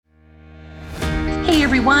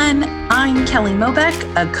everyone. I'm Kelly Mobeck,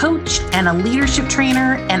 a coach and a leadership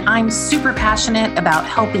trainer, and I'm super passionate about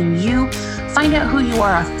helping you find out who you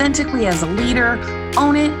are authentically as a leader,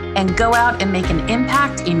 own it, and go out and make an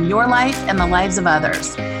impact in your life and the lives of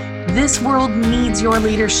others. This world needs your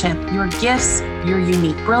leadership, your gifts, your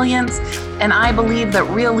unique brilliance, and I believe that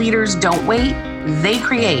real leaders don't wait, they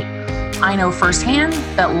create. I know firsthand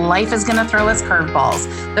that life is going to throw us curveballs,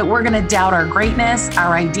 that we're going to doubt our greatness,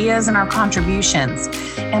 our ideas, and our contributions.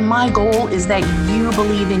 And my goal is that you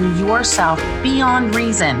believe in yourself beyond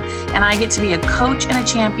reason, and I get to be a coach and a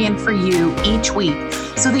champion for you each week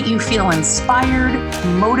so that you feel inspired,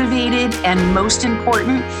 motivated, and most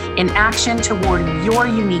important, in action toward your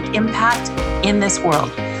unique impact in this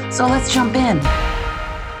world. So let's jump in.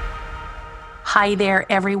 Hi there,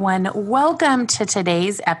 everyone. Welcome to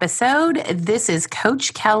today's episode. This is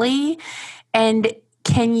Coach Kelly. And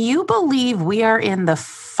can you believe we are in the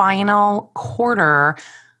final quarter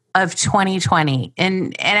of 2020?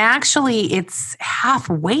 And actually, it's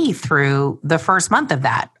halfway through the first month of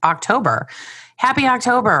that, October. Happy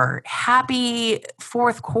October. Happy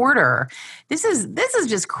fourth quarter. This is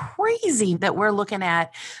just crazy that we're looking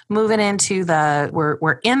at moving into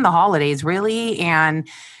we're in the holidays, really, and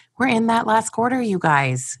we're in that last quarter, you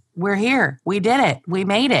guys. We're here. We did it. We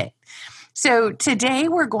made it. So today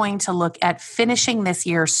we're going to look at finishing this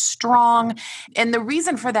year strong. And the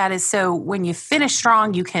reason for that is so when you finish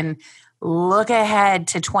strong, you can look ahead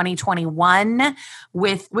to 2021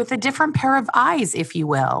 with a different pair of eyes, if you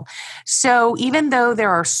will. So even though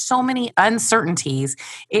there are so many uncertainties,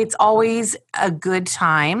 it's always a good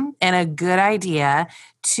time and a good idea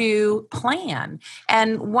to plan.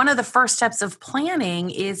 And one of the first steps of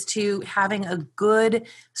planning is to having a good,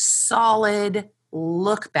 solid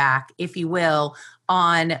look back, if you will,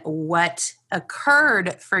 on what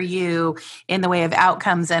occurred for you in the way of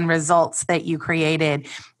outcomes and results that you created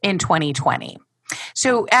in 2020.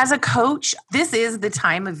 So as a coach, this is the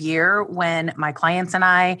time of year when my clients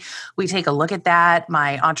and we take a look at that,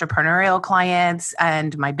 my entrepreneurial clients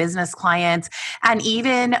and my business clients, and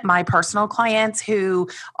even my personal clients who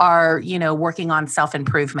are, working on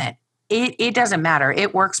self-improvement. It doesn't matter.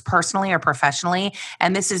 It works personally or professionally.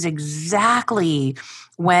 And this is exactly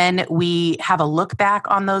when we have a look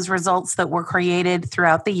back on those results that were created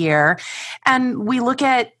throughout the year. And we look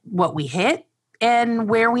at what we hit and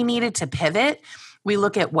where we needed to pivot. We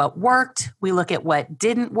look at what worked. We look at what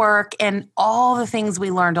didn't work and all the things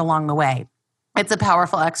we learned along the way. It's a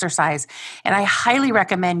powerful exercise, and I highly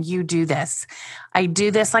recommend you do this. I do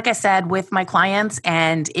this, like I said, with my clients,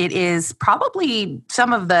 and it is probably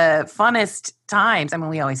some of the funnest times. I mean,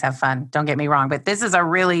 we always have fun, don't get me wrong, but this is a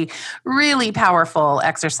really, really powerful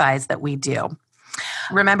exercise that we do.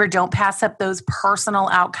 Remember, don't pass up those personal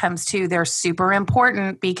outcomes too. They're super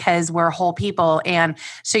important because we're whole people. And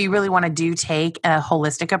so you really want to take a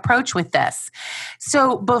holistic approach with this.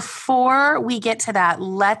 So before we get to that,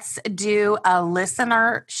 let's do a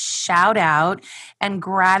listener shout out and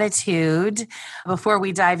gratitude before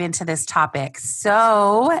we dive into this topic.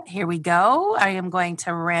 So here we go. I am going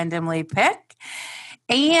to randomly pick.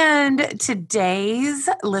 And today's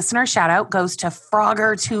listener shout out goes to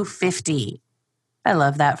Frogger250. I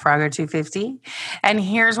love that, Frogger250. And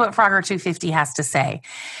here's what Frogger250 has to say.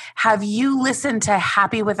 Have you listened to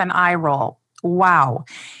Happy with an Eye Roll? Wow.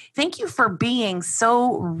 Thank you for being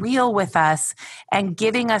so real with us and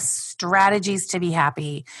giving us strategies to be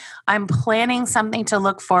happy. I'm planning something to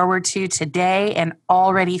look forward to today and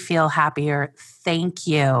already feel happier. Thank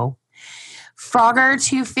you.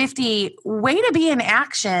 Frogger250, way to be in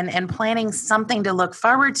action and planning something to look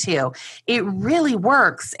forward to. It really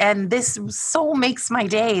works. And this so makes my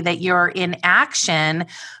day that you're in action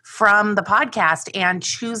from the podcast and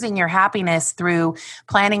choosing your happiness through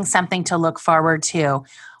planning something to look forward to.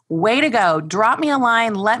 Way to go. Drop me a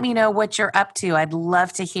line. Let me know what you're up to. I'd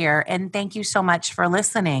love to hear. And thank you so much for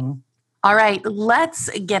listening. All right,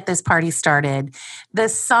 let's get this party started. The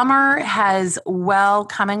summer has well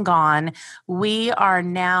come and gone. We are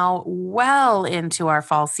now well into our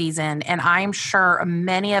fall season, and I'm sure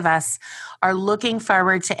many of us are looking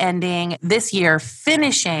forward to ending this year,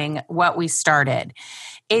 finishing what we started.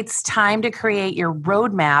 It's time to create your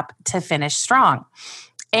roadmap to finish strong.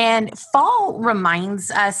 And fall reminds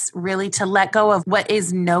us really to let go of what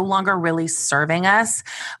is no longer really serving us,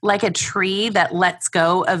 like a tree that lets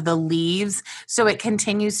go of the leaves so it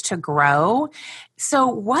continues to grow. So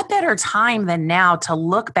what better time than now to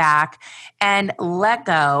look back and let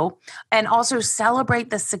go and also celebrate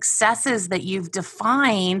the successes that you've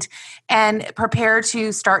defined and prepare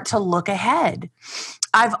to start to look ahead.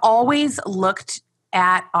 I've always looked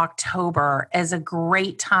at October as a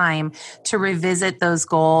great time to revisit those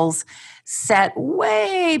goals set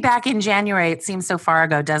way back in January. It seems so far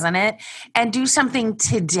ago, doesn't it? And do something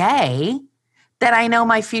today that I know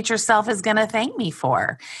my future self is going to thank me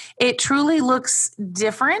for. It truly looks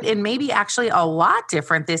different and maybe actually a lot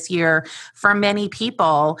different this year for many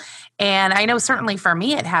people. And I know certainly for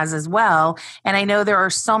me it has as well. And I know there are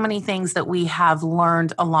so many things that we have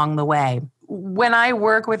learned along the way. When I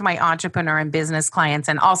work with my entrepreneur and business clients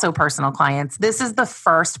and also personal clients, this is the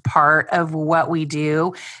first part of what we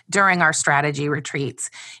do during our strategy retreats.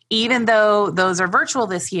 Even though those are virtual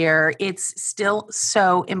this year, it's still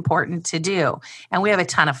so important to do. And we have a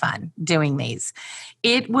ton of fun doing these.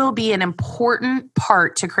 It will be an important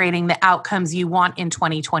part to creating the outcomes you want in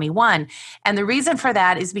 2021. And the reason for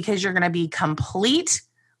that is because you're going to be complete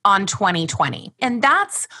on 2020. And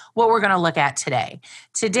that's what we're going to look at today.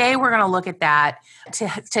 Today, we're going to look at that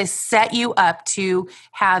to set you up to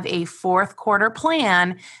have a fourth quarter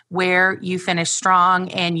plan where you finish strong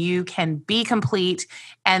and you can be complete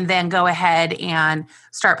and then go ahead and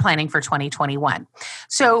start planning for 2021.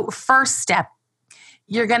 So first step,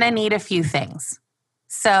 you're going to need a few things.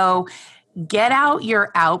 So get out your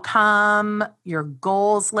outcome, your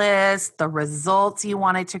goals list, the results you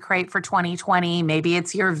wanted to create for 2020. Maybe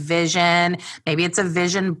it's your vision, maybe it's a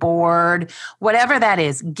vision board, whatever that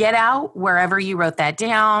is. Get out wherever you wrote that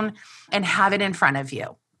down and have it in front of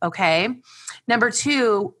you. Okay. Number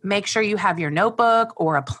two, make sure you have your notebook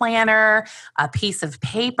or a planner, a piece of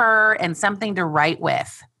paper, and something to write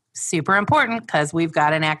with. Super important because we've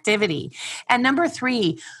got an activity. And number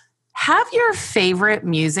three, have your favorite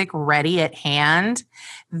music ready at hand,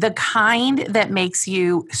 the kind that makes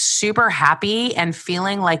you super happy and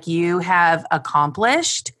feeling like you have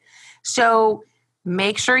accomplished. So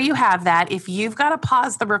make sure you have that. If you've got to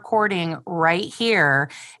pause the recording right here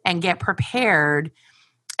and get prepared,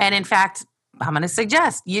 and in fact, I'm going to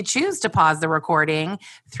suggest you choose to pause the recording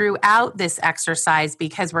throughout this exercise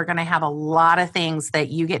because we're going to have a lot of things that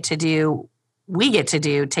we get to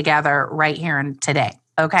do together right here and today.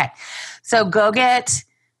 Okay, so go get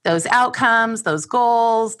those outcomes, those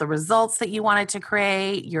goals, the results that you wanted to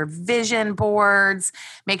create, your vision boards.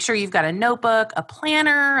 Make sure you've got a notebook, a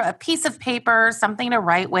planner, a piece of paper, something to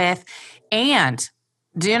write with, and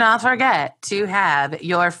do not forget to have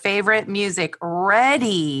your favorite music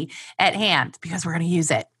ready at hand because we're going to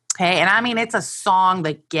use it. Okay, and I mean, it's a song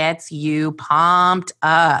that gets you pumped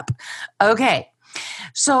up. Okay,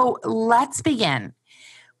 so let's begin.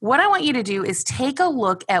 What I want you to do is take a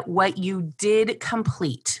look at what you did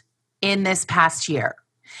complete in this past year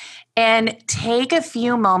and take a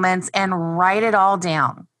few moments and write it all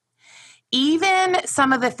down. Even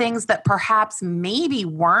some of the things that perhaps maybe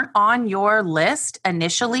weren't on your list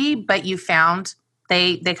initially, but you found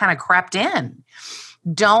they kind of crept in.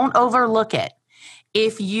 Don't overlook it.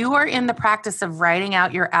 If you are in the practice of writing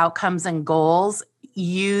out your outcomes and goals,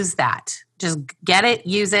 use that. Just get it,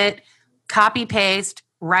 use it, copy, paste,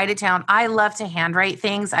 write it down. I love to handwrite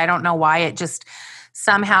things. I don't know why. It just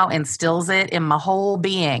somehow instills it in my whole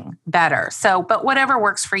being better. So, but whatever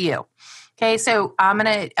works for you. Okay, so I'm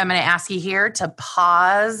gonna ask you here to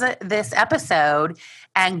pause this episode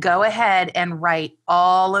and go ahead and write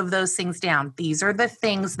all of those things down. These are the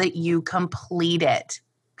things that you completed.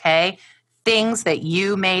 Okay, things that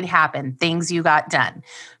you made happen, things you got done.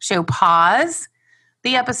 So pause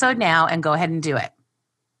the episode now and go ahead and do it.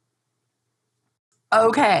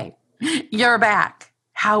 Okay, you're back.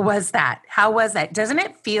 How was that? How was that? Doesn't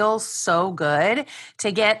it feel so good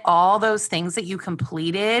to get all those things that you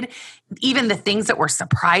completed, even the things that were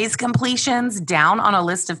surprise completions, down on a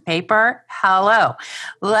list of paper? Hello.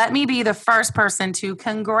 Let me be the first person to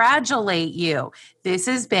congratulate you. This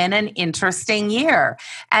has been an interesting year.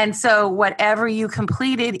 And so whatever you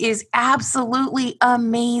completed is absolutely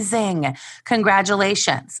amazing.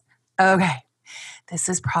 Congratulations. Okay. This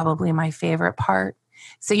is probably my favorite part.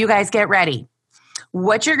 So you guys get ready.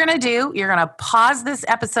 What you're going to do, you're going to pause this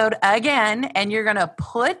episode again, and you're going to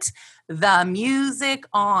put the music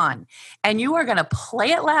on, and you are going to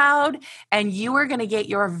play it loud, and you are going to get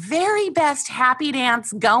your very best happy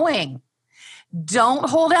dance going. Don't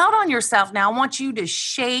hold out on yourself now. I want you to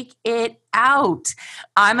shake it out.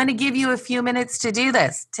 I'm going to give you a few minutes to do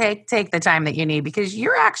this. Take the time that you need because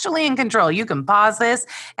you're actually in control. You can pause this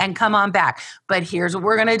and come on back. But here's what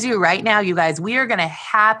we're going to do right now, you guys. We are going to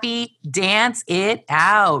happy dance it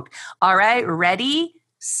out. All right, ready,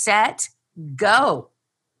 set, go.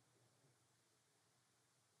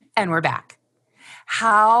 And we're back.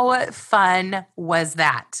 How fun was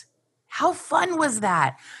that? How fun was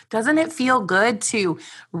that? Doesn't it feel good to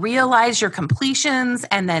realize your completions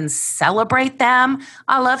and then celebrate them?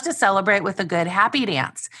 I love to celebrate with a good happy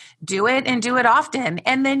dance. Do it and do it often.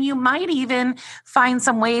 And then you might even find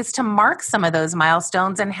some ways to mark some of those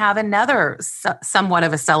milestones and have another somewhat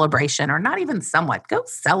of a celebration, or not even somewhat. Go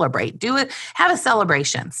celebrate. Do it. Have a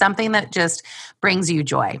celebration, something that just brings you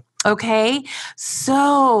joy. Okay.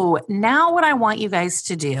 So now what I want you guys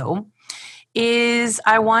to do is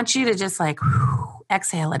I want you to just like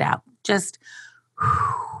exhale it out. Just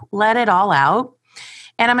let it all out.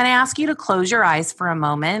 And I'm going to ask you to close your eyes for a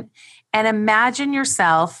moment and imagine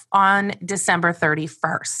yourself on December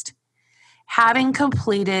 31st, having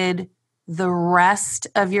completed the rest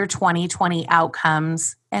of your 2020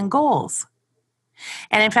 outcomes and goals.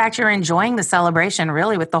 And in fact, you're enjoying the celebration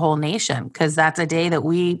really with the whole nation, because that's a day that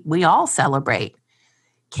we all celebrate.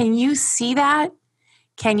 Can you see that?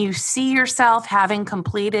 Can you see yourself having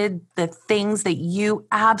completed the things that you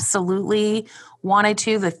absolutely wanted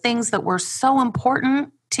to, the things that were so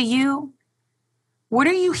important to you? What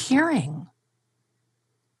are you hearing?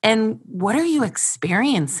 And what are you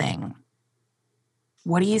experiencing?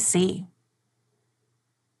 What do you see?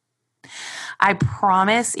 I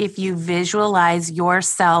promise if you visualize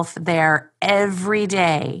yourself there every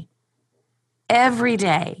day,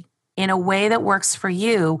 in a way that works for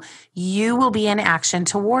you, you will be in action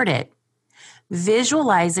toward it.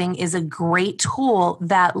 Visualizing is a great tool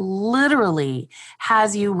that literally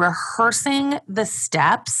has you rehearsing the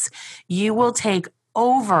steps you will take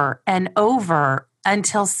over and over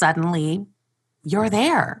until suddenly you're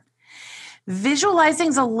there. Visualizing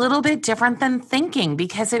is a little bit different than thinking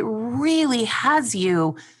because it really has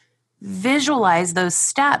you visualize those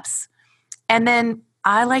steps. And then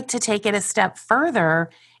I like to take it a step further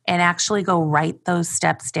and actually go write those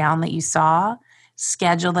steps down that you saw,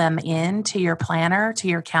 schedule them into your planner, to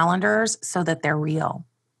your calendars so that they're real.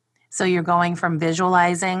 So you're going from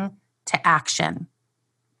visualizing to action.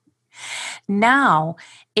 Now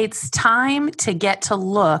it's time to get to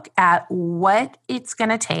look at what it's going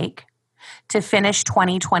to take to finish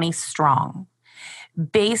 2020 strong,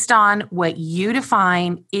 based on what you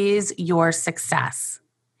define is your success.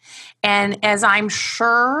 And as I'm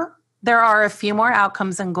sure there are a few more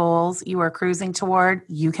outcomes and goals you are cruising toward,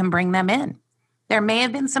 you can bring them in. There may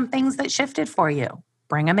have been some things that shifted for you.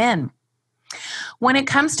 Bring them in. When it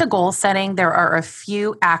comes to goal setting, there are a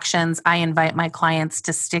few actions I invite my clients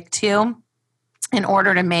to stick to in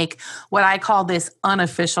order to make what I call this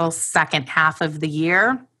unofficial second half of the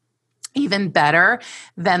year even better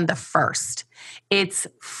than the first. It's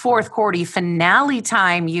fourth quarter finale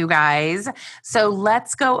time, you guys. So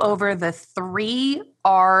let's go over the 3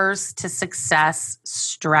 R's to success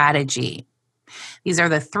strategy. These are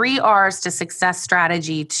the 3 R's to success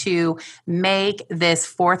strategy to make this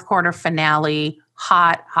fourth quarter finale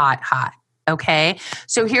hot, hot, hot. Okay.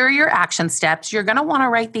 So here are your action steps. You're going to want to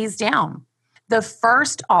write these down. The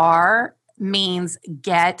first R means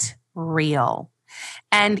get real.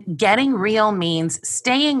 And getting real means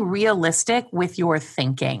staying realistic with your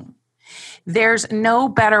thinking. There's no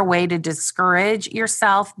better way to discourage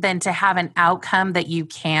yourself than to have an outcome that you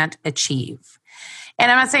can't achieve.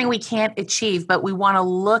 And I'm not saying we can't achieve, but we want to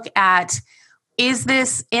look at, is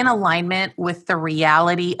this in alignment with the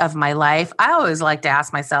reality of my life? I always like to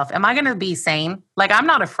ask myself, am I going to be sane? Like, I'm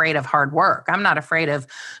not afraid of hard work. I'm not afraid of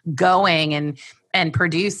going and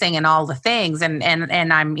producing and all the things. And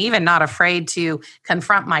I'm even not afraid to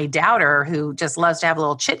confront my doubter who just loves to have a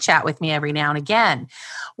little chit chat with me every now and again.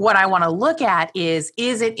 What I want to look at is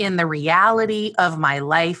it in the reality of my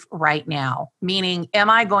life right now? Meaning, am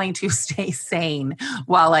I going to stay sane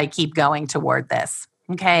while I keep going toward this?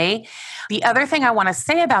 Okay. The other thing I want to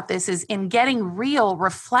say about this is, in getting real,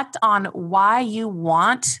 reflect on why you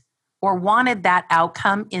want or wanted that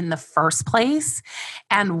outcome in the first place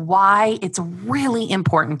and why it's really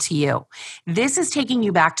important to you. This is taking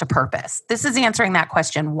you back to purpose. This is answering that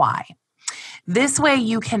question, why? This way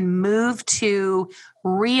you can move to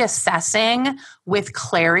reassessing with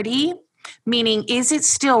clarity, meaning, is it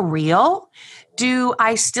still real? Do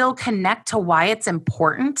I still connect to why it's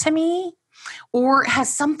important to me? Or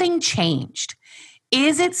has something changed?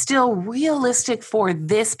 Is it still realistic for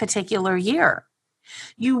this particular year?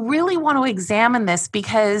 You really want to examine this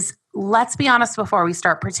because, let's be honest before we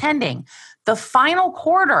start pretending, the final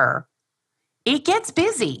quarter, it gets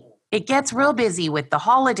busy. It gets real busy with the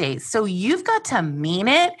holidays. So you've got to mean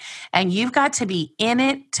it and you've got to be in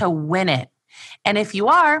it to win it. And if you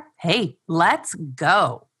are, hey, let's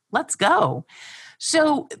go. Let's go.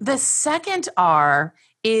 So the second R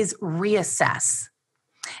is reassess.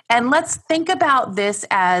 And let's think about this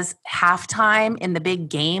as halftime in the big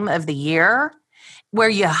game of the year, where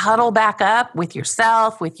you huddle back up with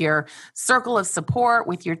yourself, with your circle of support,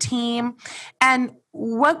 with your team. And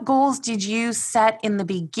what goals did you set in the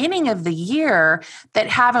beginning of the year that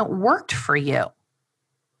haven't worked for you?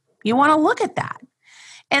 You want to look at that.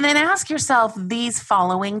 And then ask yourself these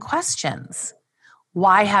following questions.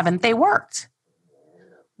 Why haven't they worked?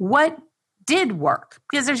 What did work?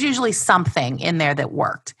 Because there's usually something in there that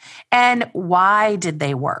worked. And why did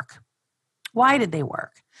they work? Why did they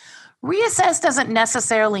work? Reassess doesn't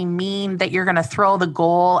necessarily mean that you're going to throw the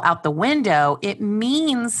goal out the window. It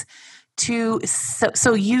means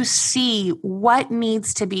so you see what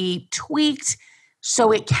needs to be tweaked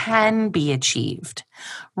so it can be achieved.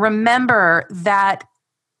 Remember that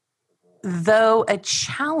though a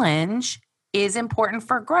challenge is important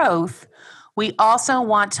for growth, we also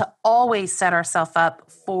want to always set ourselves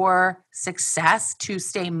up for success to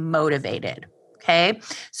stay motivated. Okay.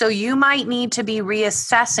 So you might need to be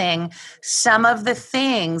reassessing some of the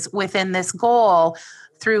things within this goal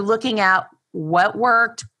through looking at what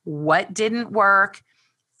worked, what didn't work,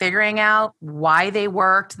 figuring out why they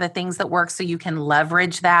worked, the things that worked so you can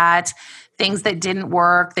leverage that, things that didn't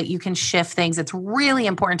work, that you can shift things. It's really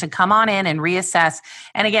important to come on in and reassess.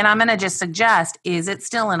 And again, I'm going to just suggest, is it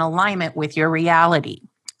still in alignment with your reality?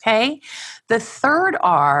 Okay. The third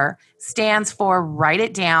R stands for write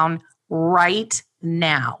it down right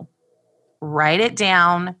now. Write it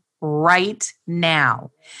down right now.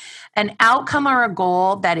 An outcome or a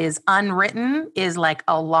goal that is unwritten is like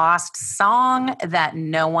a lost song that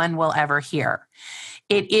no one will ever hear.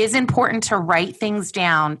 It is important to write things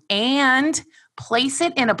down and place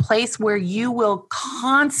it in a place where you will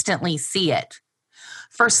constantly see it.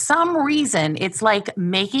 For some reason, it's like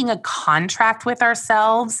making a contract with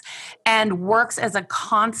ourselves and works as a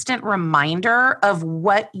constant reminder of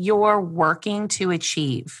what you're working to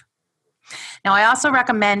achieve. Now, I also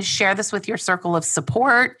recommend share this with your circle of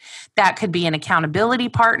support. That could be an accountability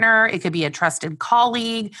partner. It could be a trusted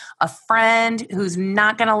colleague, a friend who's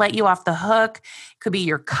not going to let you off the hook. It could be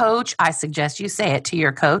your coach. I suggest you say it to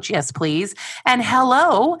your coach. Yes, please. And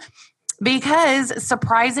hello, because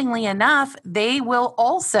surprisingly enough, they will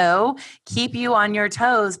also keep you on your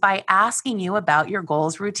toes by asking you about your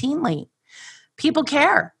goals routinely. People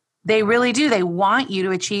care. They really do. They want you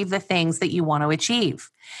to achieve the things that you want to achieve.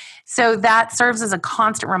 So that serves as a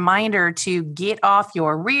constant reminder to get off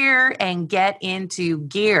your rear and get into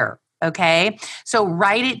gear. Okay. So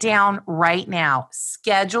write it down right now.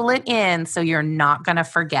 Schedule it in so you're not going to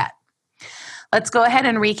forget. Let's go ahead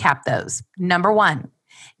and recap those. Number one,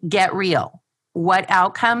 get real. What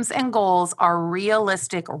outcomes and goals are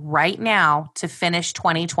realistic right now to finish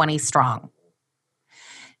 2020 strong?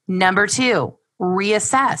 Number two,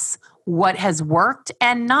 reassess what has worked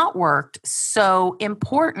and not worked. So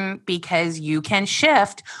important because you can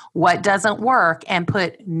shift what doesn't work and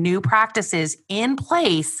put new practices in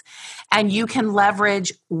place, and you can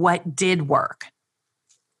leverage what did work.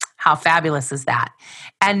 How fabulous is that?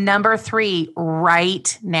 And number three,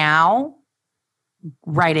 right now,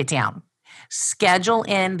 write it down. Schedule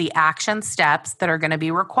in the action steps that are going to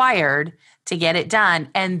be required to get it done,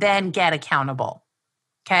 and then get accountable.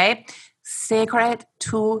 Okay? Secret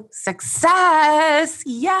to success.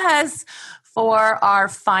 Yes, for our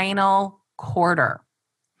final quarter.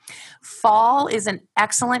 Fall is an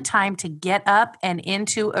excellent time to get up and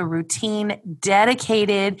into a routine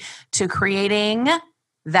dedicated to creating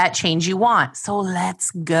that change you want. So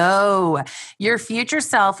let's go. Your future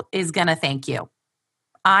self is going to thank you.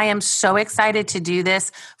 I am so excited to do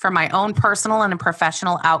this for my own personal and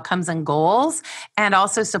professional outcomes and goals, and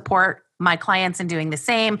also support my clients in doing the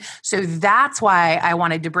same. So that's why I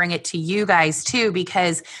wanted to bring it to you guys too,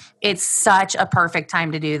 because it's such a perfect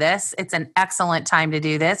time to do this. It's an excellent time to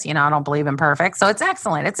do this. You know, I don't believe in perfect, so it's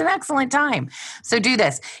excellent. It's an excellent time. So do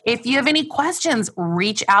this. If you have any questions,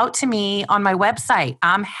 reach out to me on my website.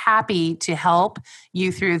 I'm happy to help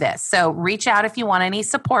you through this. So reach out if you want any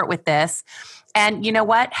support with this. And you know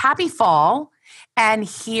what? Happy fall. And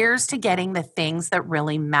here's to getting the things that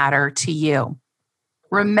really matter to you.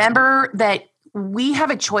 Remember that we have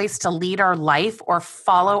a choice to lead our life or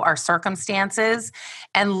follow our circumstances.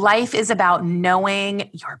 And life is about knowing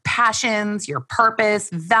your passions, your purpose,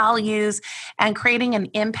 values, and creating an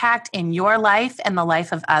impact in your life and the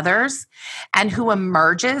life of others. And who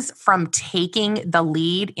emerges from taking the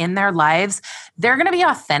lead in their lives, they're going to be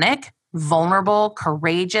authentic, vulnerable,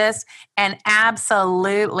 courageous, and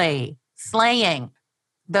absolutely slaying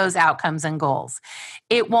those outcomes and goals.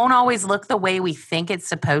 It won't always look the way we think it's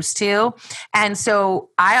supposed to. And so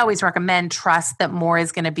I always recommend trust that more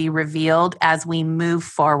is going to be revealed as we move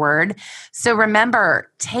forward. So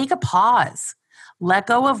remember, take a pause. Let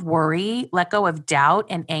go of worry, let go of doubt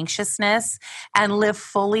and anxiousness, and live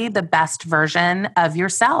fully the best version of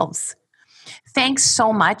yourselves. Thanks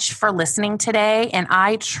so much for listening today. And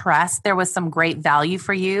I trust there was some great value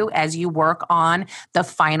for you as you work on the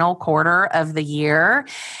final quarter of the year.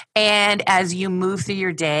 And as you move through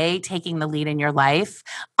your day, taking the lead in your life,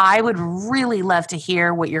 I would really love to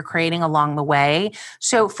hear what you're creating along the way.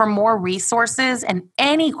 So for more resources and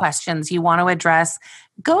any questions you want to address,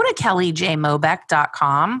 go to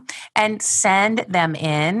kellyjmobeck.com and send them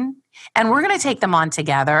in. And we're going to take them on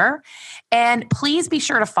together. And please be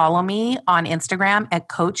sure to follow me on Instagram at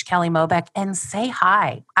Coach Kelly Mobeck and say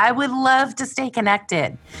hi. I would love to stay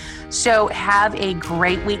connected. So have a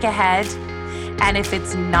great week ahead. And if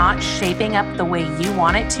it's not shaping up the way you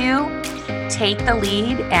want it to, take the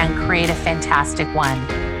lead and create a fantastic one.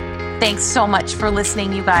 Thanks so much for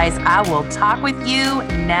listening, you guys. I will talk with you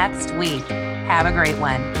next week. Have a great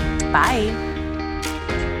one. Bye.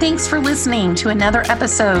 Thanks for listening to another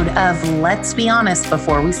episode of Let's Be Honest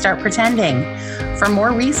Before We Start Pretending. For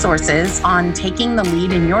more resources on taking the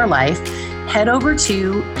lead in your life, head over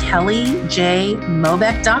to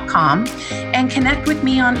kellyjmobeck.com and connect with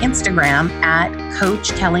me on Instagram at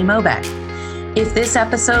Coach Kelly Mobeck. If this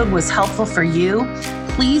episode was helpful for you,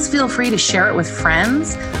 please feel free to share it with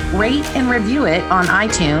friends, rate and review it on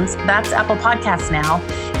iTunes. That's Apple Podcasts now.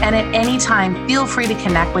 And at any time, feel free to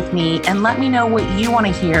connect with me and let me know what you want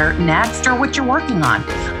to hear next or what you're working on.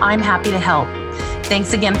 I'm happy to help.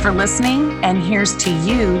 Thanks again for listening. And here's to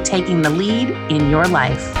you taking the lead in your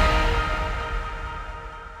life.